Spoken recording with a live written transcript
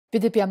Be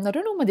dia be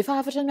aminareo no mandefa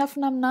hafatra ny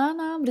afina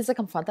aminana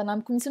miresaka mivantana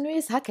amiko mihitsy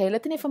hoe za Gaëlle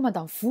tena efa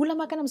mandany vola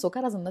makany amin'izao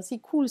karazana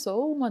sekoly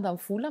zao mandany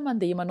vola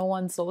mandeha manao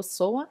an'izao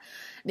zao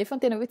nefa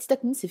tena hoe tsy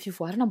hitako mihitsy izay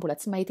fivoarana mbola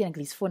tsy mahay teny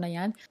anglisy foana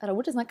ihany raha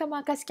ohatra zany ka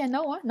mahakasika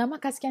anao na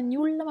mahakasika ny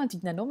olona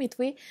manodidina anao mety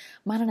hoe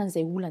manana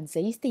an'izay olana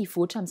izay izy te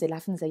hivoatra amin'izay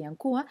lafin'izay ihany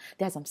koa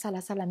dia aza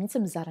misalasala mihitsy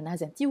mizara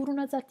anazy an'ity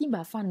horonan-tsary ity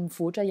mba ahafahany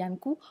mivoatra ihany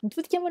koa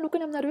mitodika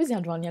manokana aminareo izay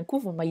androany ihany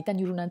koa vao mahita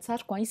ny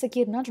horonan-tsariko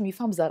isan-kerinandro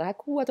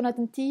mifamizarako ato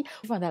anatin'ity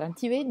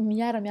fandaran'ity hoe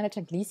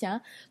miara-mianatra anglisy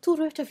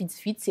torohevitra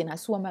vitsivitsy izay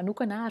nahasoa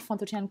manokana ary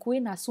fantatra ihany koa hoe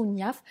nahasoa ny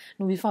hafa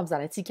no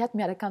mifampizarantsika ato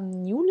miaraka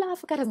amin'ny olona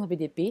hafa karazana be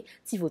dia be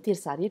tsy voatery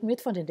zarety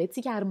mety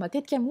fandraindrayntsika ary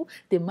matetika moa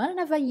dia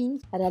manana vahiny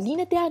raha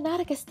liana te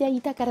hanaraka sy te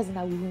hahita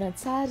karazana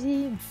horonan-tsary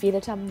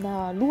mivelatra amina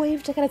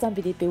lohahevitra karazana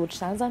be dia be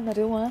ohatr'izany zany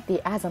nareo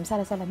dia aza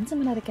misalasala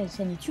mihitsy manaraka ny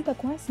chaîne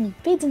YouTube sy ny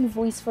page-ny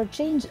Voice for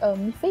Change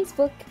amin'ny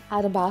Facebook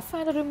ary mba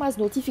ahafahanareo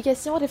mahazo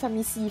notification rehefa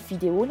misy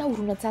vidéo na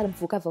horonan-tsary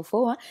mivoaka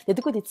vaovao dia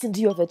toko dia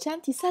tsindrio avy hatrany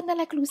ity sarina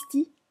laklosy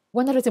ity. Ho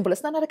anareo izay mbola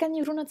sy nanaraka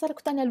ny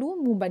horonan-tsarako tany aloha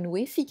momba ny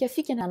hoe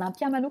fikafika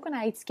nanampy manokana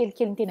hay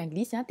tsikelikely ny teny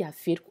anglisy dia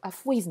averiko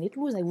afoiziny eto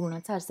aloha izay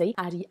horonan-tsary izay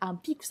ary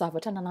ampiko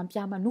zavatra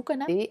nanampy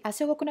manokana dia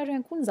asehoko anareo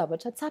ihany koa ny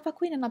zavatra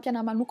tsapako hoe nanampy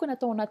manokana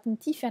tao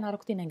anatin'ity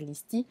fianarako teny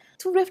anglisy ity.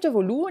 Torohevitra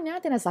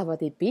voalohany tena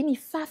zava-dehibe ny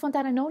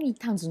fahafantaranao ny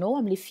tanjonao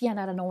amin'ilay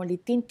fianaranao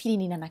an'ilay teny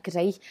pirenena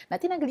anankiray na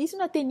teny anglisy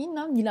na teny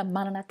inona mila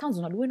manana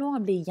tanjona aloha ianao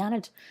amin'ilay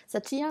hianatra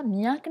satria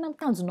miankina amin'ny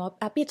tanjonao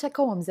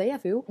apetraka ao amin'izay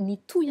avy eo ny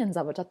tohany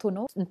zavatra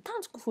ataonao ny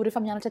tanjoko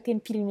rehefa mianatra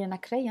teny pirenena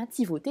anankiray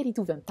tsy voatery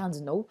hitovy amin'ny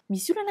tanjonao.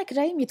 Misy olona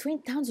anankiray mety hoe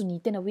ny tanjony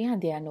tena hoe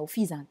andeha hanao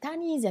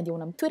fizahantany izy andeha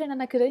amin'ny toerana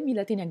anankiray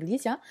mila teny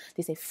anglisy dia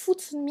izay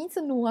fotsiny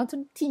mihitsy no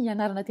antony tia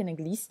hianarana teny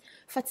anglisy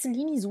fa tsy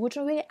liana izy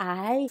ohatra hoe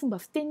ahay fomba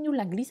fitenin'ny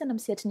olona anglisy na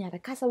misehatra ny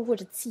arakasa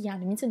ohatra tsy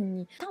ihany mihitsy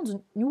ny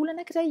tanjon'ny olona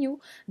anankiray io.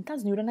 Ny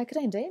tanjon'ny olona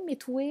anankiray indray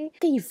mety hoe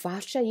te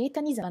hivarotra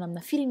entana izy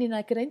amina firenena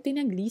anankiray ny teny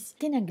anglisy.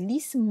 Teny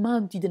anglisy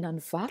manodidina ny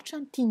varotra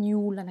ny tian'ny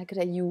olona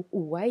anankiray io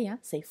hoay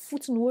izay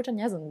fotsiny ohatra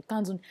ny aza no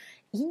tanjony.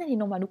 Inona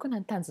ianao manokana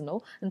ny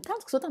tanjonao? Ny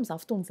tanjoko izao tamin'izany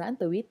fotoana izany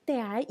dia hoe te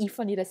ahay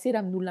hifanerasera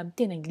amin'ny olona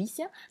miteny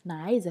anglisy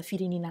na aiza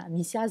firenena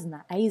misy azy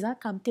na aiza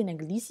ka miteny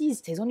anglisy izy.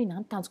 Izay izao ny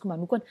tanjoko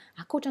manokana.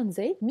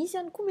 Ankoatran'izay misy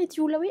ihany koa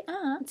mety olona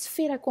hoe tsy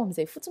ferako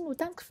amin'izay fotsiny no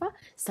tanjoko fa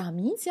za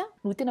mihitsy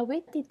no tena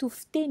hoe te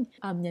tofiteny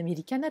amin'ny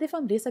Amerikana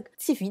rehefa miresaka.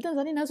 Tsy vitany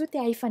izany anazy hoe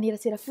te ahay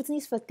hifanerasera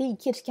fotsiny izy fa te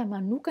hiketrika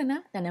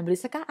manokana na amin'ny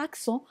resaka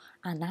accent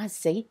anazy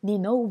izay.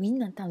 Nenao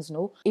inona ny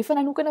tanjonao? Efa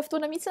nanokana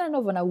fotoana mihitsy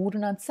nanaovana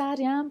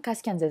horonan-tsary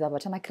mikasika an'izay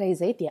zavatra anankiray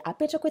izay dia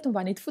apetrako eto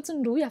ambany eto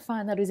fotsiny roy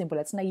ahafahanareo izay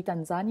mbola tsy nahita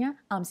an'izany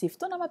amin'izay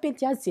fotoana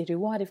mampety azy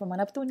jereo rehefa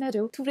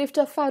manam-potoanareo.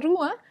 Torohevitra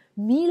faharoa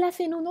mila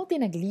fenonao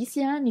teny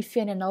anglisy ny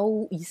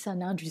fiainanao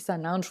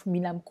isan'andro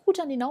mila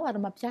mikotrana ianao ary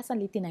mampiasa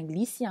an'ilay teny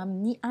anglisy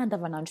amin'ny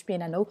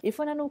andavanandrom-piainanao.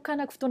 Efa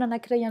nanokanako fotoana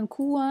anankiray ihany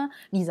koa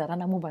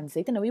nizarana momba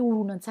an'izay tena hoe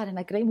horonan-tsary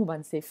anankiray momba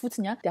an'izay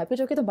fotsiny dia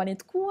apetrako eto ambany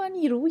eto koa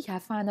ny roy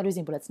ahafahanareo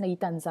izay mbola tsy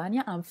nahita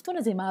an'izany amin'ny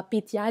fotoana izay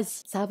mampety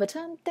azy.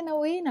 Zavatra tena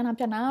hoe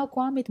nanampy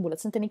anahako mety mbola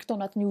tsy niteneko tao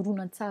anatin'ny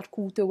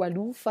horonan-tsariko teo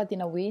aloha fa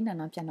tena hoe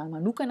nanampy anahy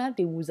manokana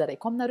dia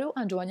hozaraiko aminareo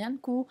androany ihany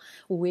koa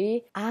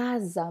hoe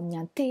aza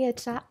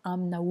miantehatra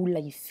amina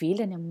olona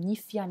ivelany amin'ny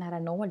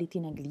fianaranao an'ilay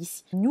teny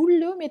anglisy. Ny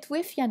olona eo mety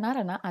hoe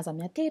fianarana aza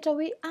miantehatra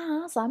hoe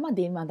za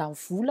mandeha mandany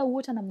vola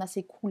ohatra amina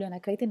sekoly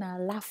anankiray tena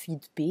lafo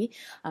vidy be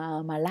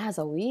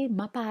malaza hoe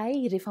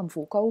mampahay rehefa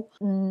mivoaka ao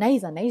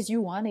n'aiza n'aiza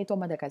io na eto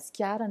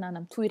Madagasikara na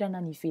amin'ny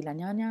toerana ny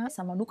ivelany any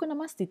sa manokana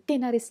masy dia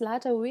tena resy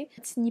lahatra hoe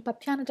tsy ny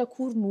mpampianatra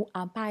akory no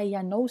ampahay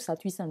anao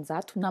zato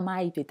isan-jato na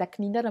mahay be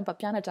takin'inona raha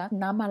mpampianatra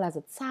na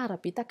malaza tsara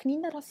be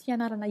takin'inona raha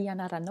fianarana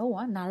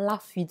ianaranao na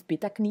lafo vidy be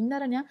takin'inona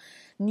raha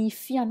ny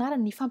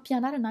fianarana ny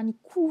fampianarana ny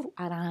koro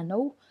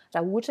arahanao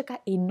raha ohatra ka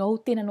enao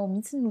tenanao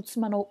mihitsy no tsy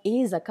manao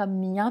ezaka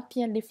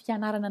miampy an'ilay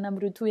fianarana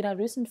amin'ireo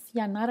toeran'ireo sy ny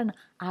fianarana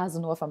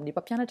azonao avy amin'ilay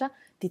mpampianatra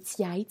dia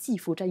tsy hay tsy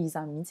hivoatra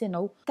izany mihitsy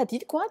ianao.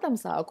 Tadidiko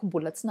tamin'izahako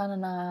mbola tsy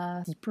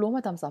nanana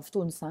diplôma tamin'izany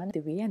fotoana izany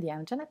dia hoe andeha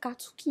hianatra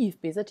anakato kivy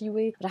be satria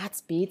hoe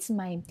ratsy be tsy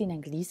mahay miteny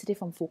anglisy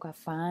rehefa mivoaka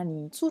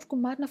avany. Tsoriko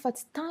marina fa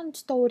tsy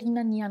tanitry tao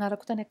aorianany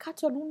anarako tany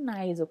akato aloha no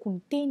nahaizako ny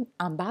teny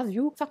ambavy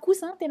io fa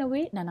kosa tena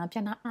hoe nanampy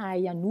anahy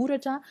ahay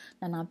hanoratra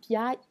nanampy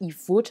ahy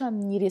hivoatra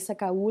amin'ny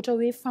resaka ohatra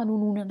hoe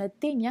fanononana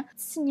teny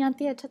tsy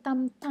niantehatra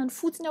tamin'ny tany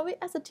fotsiny hoe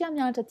satria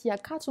mianatra ty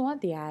akato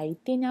dia ahay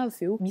teny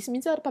avy eo. Misy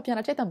mihitsy ary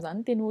mpampianatra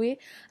tamin'izany teny hoe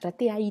raha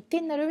te ahay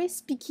teny nareo hoe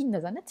speaking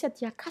zany tsy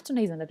aty akato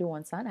na izanareo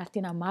an'izany ary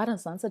tena marina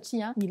izany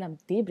satria mila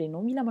midebra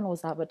ianao mila manao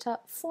zavatra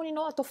foana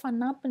ianao atao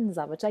fanampy ny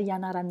zavatra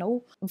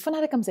hianaranao.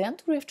 Mifanaraka amin'izay ihany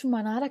torohevitro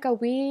manaraka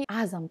hoe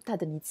aza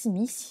mitady ny tsy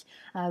misy.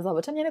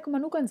 Zavatra miainako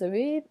manokana izay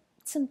hoe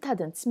tsy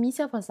mitady ny tsy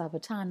misy fa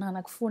zavatra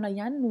ananako foana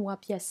ihany no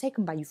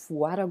ampiasaiko mba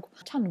hivoarako.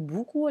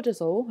 Tranom-boky ohatra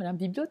izao na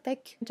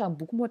biblioteka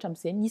tranom-boky ohatra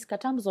amin'izay nisy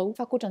hatramin'izao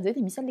fa ankoatran'izay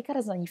dia misy an'ilay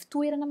karazana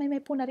fitoerana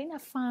maimaimpona ireny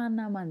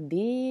ahafahana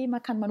mandeha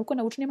makany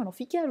manokana ohatra ny hoe manao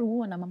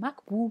fikarohana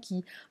mamaky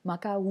boky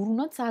maka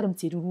horonan-tsary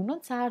mijery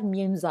horonan-tsary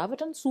mihaino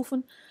zavatra ny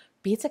sofina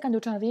betsaka ny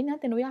ohatran'ireny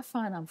tena hoe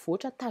ahafahana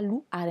mivoatra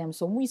taloha ary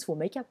amin'izao moa izy vao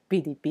maika be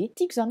dia be.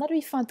 Tiako izany nareo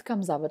hifantoka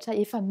amin'ny zavatra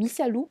efa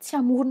misy aloha, tsy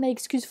hamorona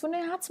excuse foana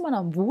hoe tsy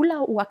manam-bola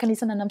ho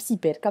akanisana amin'ny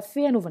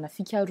cybercafé anaovana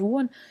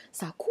fikarohana.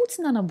 Za koa tsy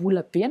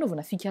nanam-bola be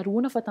anaovana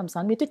fikarohana fa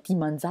tamin'izany mety hoe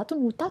 10,000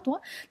 no tato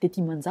dia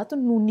 10,000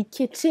 no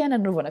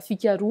niketrehana anaovana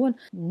fikarohana.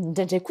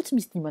 Indraindray koa tsy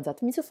misy 10,000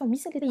 mihitsy fa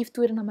misy ilay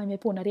ivon-toerana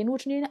maimai-poana ireny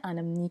ohatra ny hoe any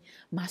amin'ny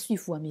maso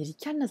ivo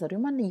amerikanina zareo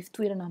manana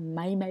ivon-toerana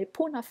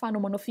maimai-poana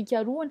ahafahanao manao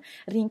fikarohana.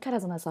 Reny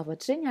karazana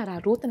zavatra reny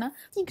ararotina.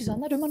 Tiako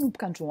izany nareo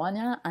manomboka androany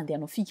andeha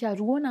hanao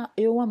fikarohana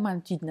eo amin'ny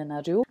manodidina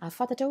anareo.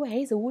 Afantatra hoe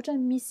aiza ohatra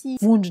misy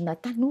vondrona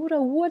tanora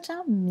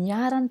ohatra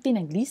miara miteny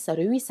anglisy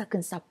zareo isaky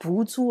ny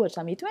sabotsy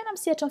ohatra. Mety hoe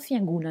amin'ny sehatra ny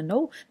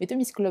fiangonanao, mety hoe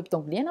misy club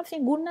d'anglais amin'ny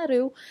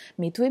fiangonanareo,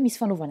 mety hoe misy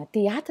fanaovana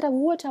teatra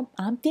ohatra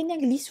amin'ny teny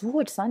anglisy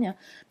ohatra zany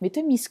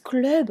mety hoe misy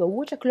club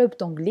ohatra club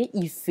d'anglais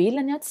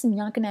ivelany tsy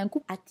miankina ihany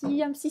koa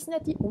aty amin'ny sisiny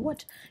aty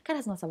ohatra.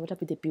 Karazana zavatra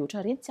be dia be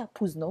ohatra ireny tsy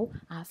ampoizinao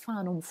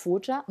ahafahanao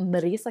mivoatra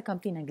miresaka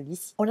amin'ny teny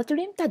anglisy. Ao anaty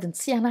hoe mitady ny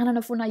tsy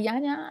ananana foana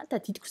ihany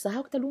tadidiko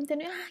zahako taloha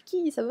miteny hoe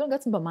akia zavatra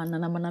tsy mba manana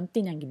namana amin'ny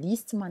teny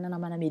anglisy, tsy manana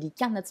namana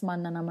amerikana, tsy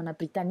manana namana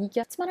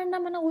britanika, tsy manana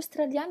namana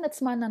australiana,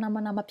 tsy manana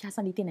namana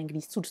mampiasa ny teny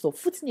anglisy tsotro izao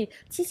fotsiny,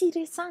 tsisy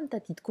iresahana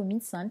tadidiko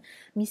mihitsy zany.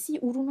 Misy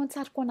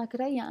horonan-tsariko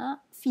anankiray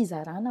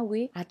fizarana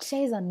hoe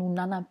hatraiza no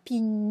nanampy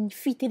ny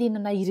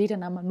fitenenana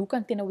irerana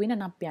manokana, tena hoe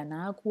nanampy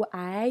anako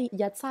ahay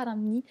hiatsara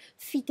amin'ny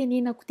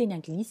fitenenako teny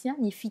anglisy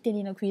ny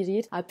fitenenako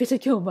irery.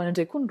 Apetraka eo ambany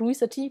indray koa ny roy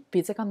satria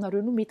betsaka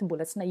aminareo no mety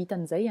mbola tsy nahita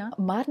an'izay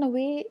marina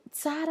hoe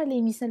tsara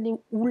le misy an'ilay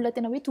olona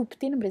tena hoe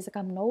tompon-teny miresaka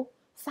aminao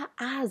fa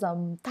aza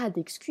mitady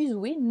excuse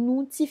hoe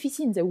no tsy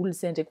fisian'izay olona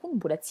izay indray koa no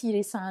mbola tsy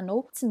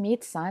iresahanao. Tsy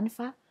mety zany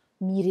fa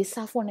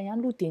miresaha foana ihany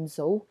aloha teny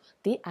izao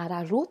dia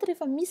araroty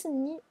rehefa misy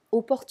ny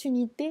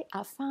opportunité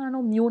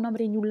ahafahanao mihaona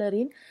amin'ireny olona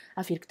ireny.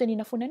 Averiko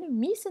tenena foana ihany hoe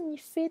misy ny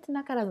fety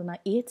na karazana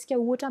hetsika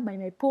ohatra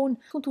maimai-poana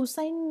tontolo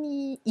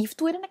sainy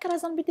ivon-toerana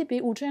karazany be dia be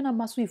ohatra hoe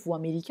maso ivo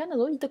amerikana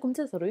zao hitako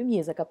mihitsy zareo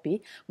miezaka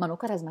be manao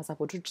karazana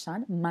zavatra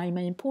ohatr'izany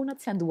maimai-poana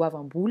tsy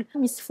andoavam-bola.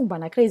 Misy fomba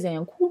anankiray izay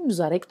ihany koa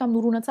nozaraiko tamin'ny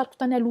horonan-tsariko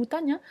tany aloha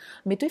tany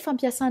mety hoe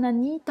fampiasana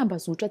ny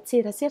tambazotra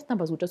tserasera,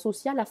 tambazotra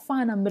sosialy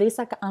ahafahana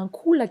miresaka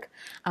ankolaka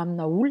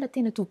amina olona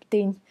tena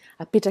tompon-teny.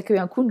 Apetraka eo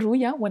ihany koa ny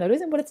roy ho anareo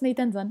izay mbola tsy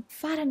nahita an'izany.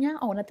 Farany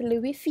ao anatin'ilay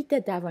hoe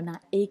fitadiavana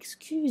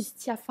excuse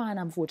tsy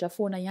ahafahana mivoatra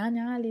foana ihany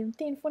le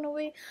miteny foana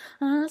hoe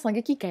zanga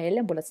akia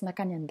Gaëlle mbola tsy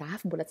nakany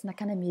andafy, mbola tsy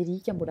nakany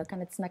Amerika, mbola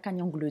tsy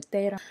nakany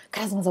Angleterre.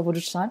 Karazana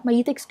zavatra ohatr'izany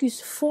mahita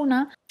excuse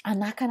foana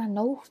anakana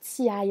anao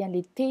tsy ahay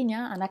an'ilay teny,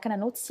 anakana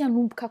anao tsy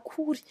hanomboka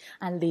akory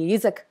an'ilay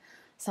ezaka.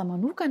 Za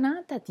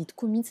manokana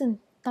tadidiko mihitsy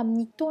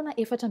tamin'ny taona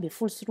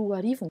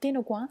 2014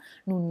 tenako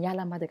no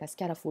niala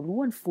Madagasikara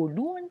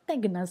voalohany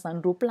taingina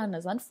zany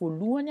roplanina zany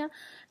voalohany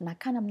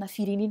nakany amina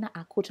firenena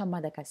akoatra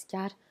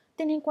Madagasikara.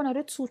 Teneniko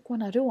anareo, tsoriko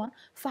anareo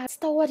fa tsy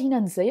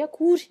taorianan'izay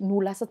akory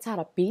no lasa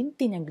tsara be ny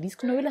teny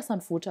anglisiko na hoe lasa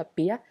nivoatra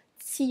be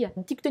tsia.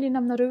 Tiako tenena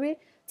aminareo hoe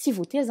tsy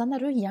voatery zany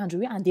nareo hiandro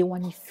hoe andeha ho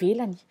any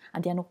ivelany,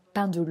 andeha hanao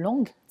bain de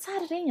langue.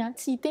 Tsara ireny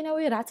tsy tena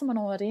hoe ratsy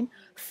manao ireny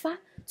fa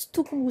tsy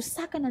tokony ho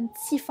sakana ny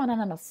tsy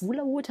fananana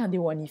vola ohatra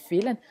andeha ho any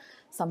ivelany.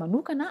 Za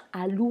manokana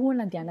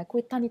alohany andehanako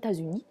hoe tany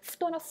États-Unis,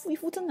 fotoana fohy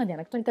fotsiny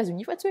nandehanako tany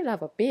États-Unis fa tsy hoe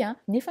lava be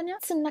nefa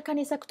tsy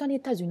nakanesako tany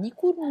États-Unis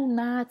koa no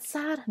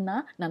nahatsara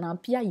na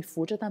nanampy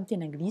hivoatra tamin'ny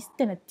teny anglisy.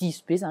 Tena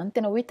diso be zany,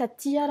 tena hoe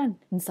taty arany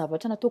ny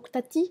zavatra nataoko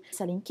taty,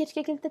 za le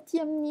niketrika kely taty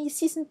amin'ny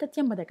sisiny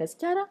taty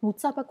Madagasikara no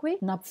tsapako hoe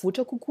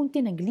nampivoatra kokoa ny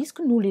teny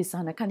anglisiko no le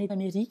zanaka any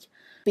Amerika.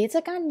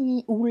 Betsaka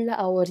ny olona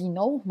ao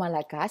aorianao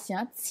malagasy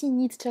tsy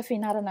niditra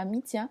fianarana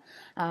mihitsy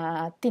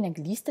teny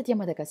anglisy taty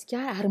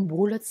Madagasikara ary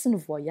mbola tsy ny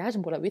voyage,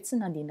 mbola hoe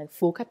tsy nandeha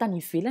navoaka tany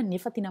ivelany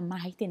nefa tena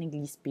mahay teny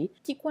anglisy be.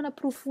 Tiako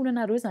anaporofona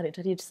izany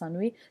rehetrarehetra izany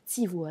hoe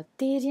tsy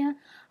voatery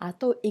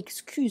atao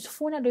excuse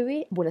foana le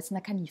hoe mbola tsy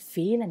nakany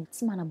ivelany,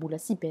 tsy manam-bola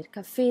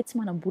cybercafé, tsy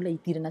manam-bola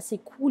idirana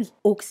sekoly,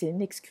 okizay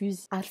ny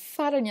excuse. Ary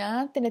farany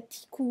tena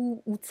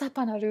tiako ho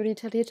tsapanareo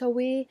rehetrarehetra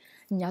hoe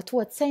ny ato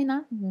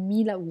an-tsaina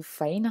mila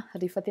hovaina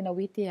rehefa tena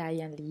hoe te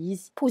ahay an'ilay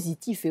izy.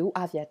 Pozitiv eo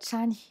avy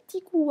hatrany.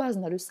 Tiako ho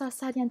azonareo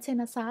sasary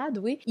an-tsaina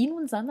sahady hoe ino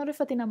izany nareo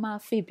fa tena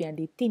mahafeby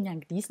an'ilay teny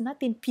anglisy na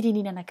teny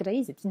pirenena anankiray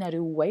izay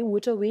tianareo ho hay,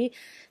 ohatra hoe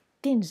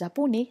teny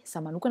japonais. Za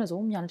manokana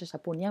zao mianatra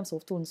japonais amin'izao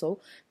fotoana izao.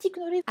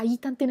 Tiako nareo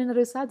ahita ny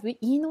tenanareo sahady hoe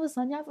ino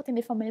izany fa tena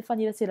efa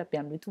mifanerasera be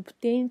amin'ny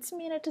tompon-teny, tsy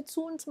menatra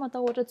tsony, tsy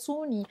matahotra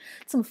tsony,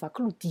 tsy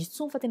mivaky lodiso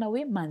tsony fa tena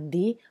hoe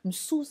mandeha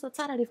misosa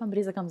tsara rehefa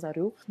miresaka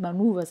amin'zareo.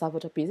 Manova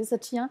zavatra be zay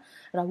satria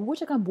raha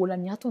ohatra ka mbola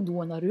ny ato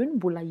andohanareo ny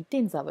mbola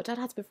hiteny zavatra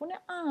ratsy be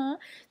foana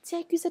tsy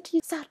haiko io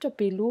satria sarotra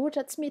be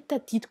loatra, tsy mety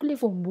tadidiko le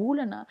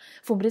voambolana,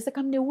 vao miresaka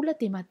amin'ilay olona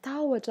dia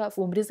matahotra,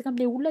 vao miresaka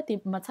amin'ilay olona dia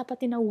matsapa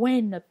tena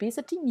hoenina be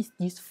satria misy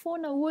diso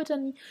foana ohatra ohatra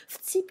ny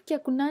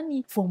fitsipikako na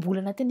ny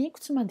voambolana teneniko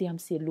tsy mandeha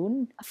amin'ny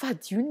selonina fa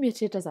dio ny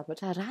mieritreritra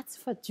zavatra ratsy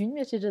fa dio ny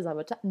mieritreritra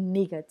zavatra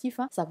negatif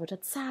zavatra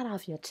tsara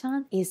avy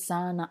hatrany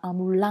ezahana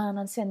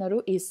amolana ny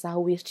sainareo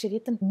ezaho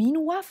eritreretina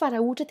mino hafa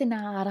raha ohatra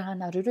tena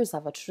arahanareo reo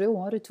zavatra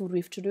ireo reo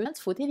torohevitra ireo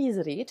tsy voatery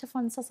izy rehetra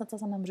fa ny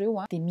sasatsasana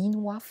amin'ireo dia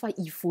mino hafa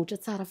ivoatra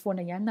tsara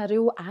foana ihany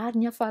nareo ary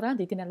ny hafarany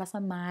dia tena lasa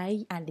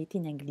mahay an'ilay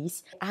teny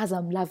anglisy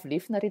aza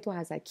milavolefina reto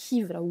aza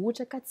kivy raha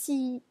ohatra ka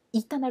tsy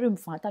hitanareo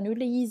mivantana eo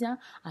ilay izy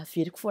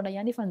averiko foana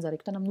ihany efa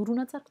nizareko tany amin'ny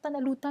horonan-tsariko tany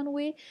aloha tany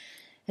hoe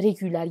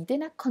régularité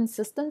na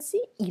consistency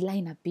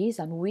ilaina be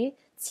zany hoe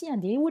tsy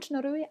andeha ohatra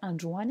nareo hoe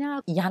androany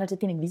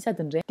hianatra teny anglisy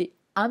adiny iray dia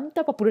amin'ny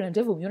tapabolana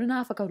indray vao mihaona na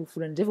afaka roa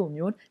volana indray vao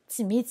mihaona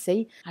tsy mety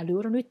izay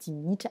aleo rano hoe 10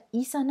 minitra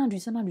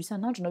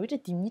isan'andro na ohatra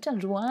 10 minitra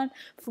androany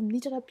 10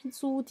 minitra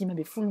rapitso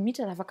 12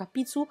 minitra raha afaka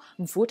pitso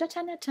mivoatra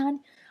hatrany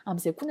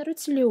amin'izay koa nareo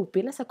tsy leo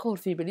be lasa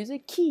corvée be izy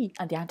hoe ki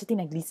andeha hanatra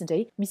teny anglisy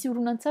indray misy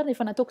horonan-tsary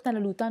rehefa nataoko tany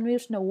aloha tany hoe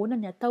otrona ahoana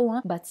ny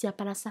atao mba tsy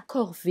hampalasa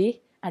corvée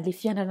an'ilay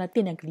fianarana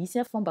teny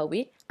anglisy fa mba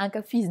hoe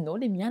ankafizinao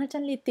ilay mianatra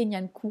an'ilay teny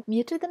ihany koa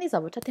mieritreritra ny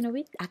zavatra tena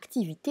hoe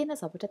activité na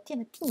zavatra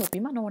tena tianao be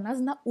manao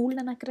anazy na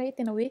olona anankiray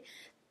tena hoe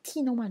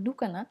tianao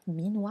manokana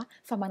mino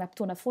fa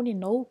manam-potoana foana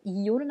ianao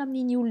hihaonana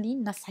amin'iny olona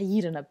iny na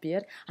sahirana be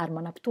ary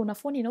manam-potoana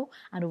foana ianao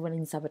anaovana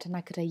ny zavatra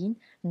anankiray iny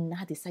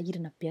na dia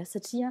sahirana be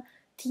satria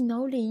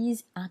tianao ilay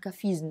izy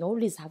ankafizinao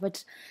ilay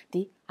zavatra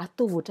dia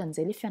ataovy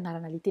ohatran'izay ilay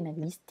fianarana ilay teny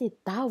anglisy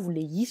tedavo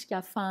ilay isika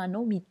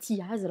ahafahanao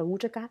mity azy raha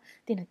ohatra ka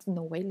tena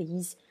tianao hay ilay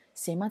izy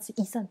izay mantsy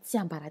isan'ny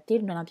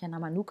tsiambaratelo nanampy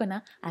anahy manokana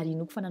ary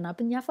inoko fa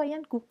nanampy ny hafa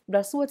ihany koa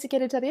raha soatsika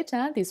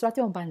rehetrarehetra dia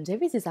soraty eo ambany indray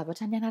ve izay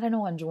zavatra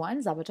nianaranao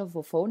androany zavatra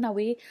vaovao na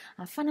hoe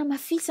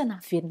fanamafisana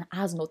verina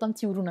azonao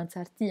tamin'ity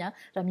horonan-tsary ity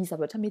raha misy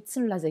zavatra mety tsy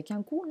nolazaiko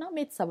ihany koa na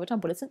mety zavatra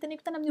mbola tsy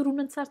niteneko tany amin'ny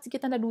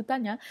horonan-tsarytsika tany aloha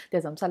tany dia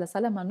aza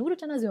misalasala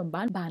manoratra anazy eo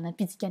ambany mba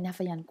hanampitsika ny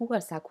hafa ihany koa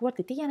ary za koa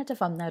dia te hianatra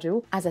avy aminareo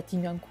aza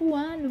tiany ihany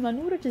koa no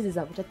manoratra izay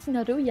zavatra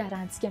tianareo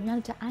hiarahantsika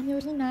mianatra any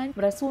aoriana any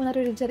raha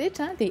soanareo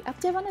rehetrarehetra dia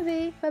am-pitiavana ve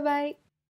bye bye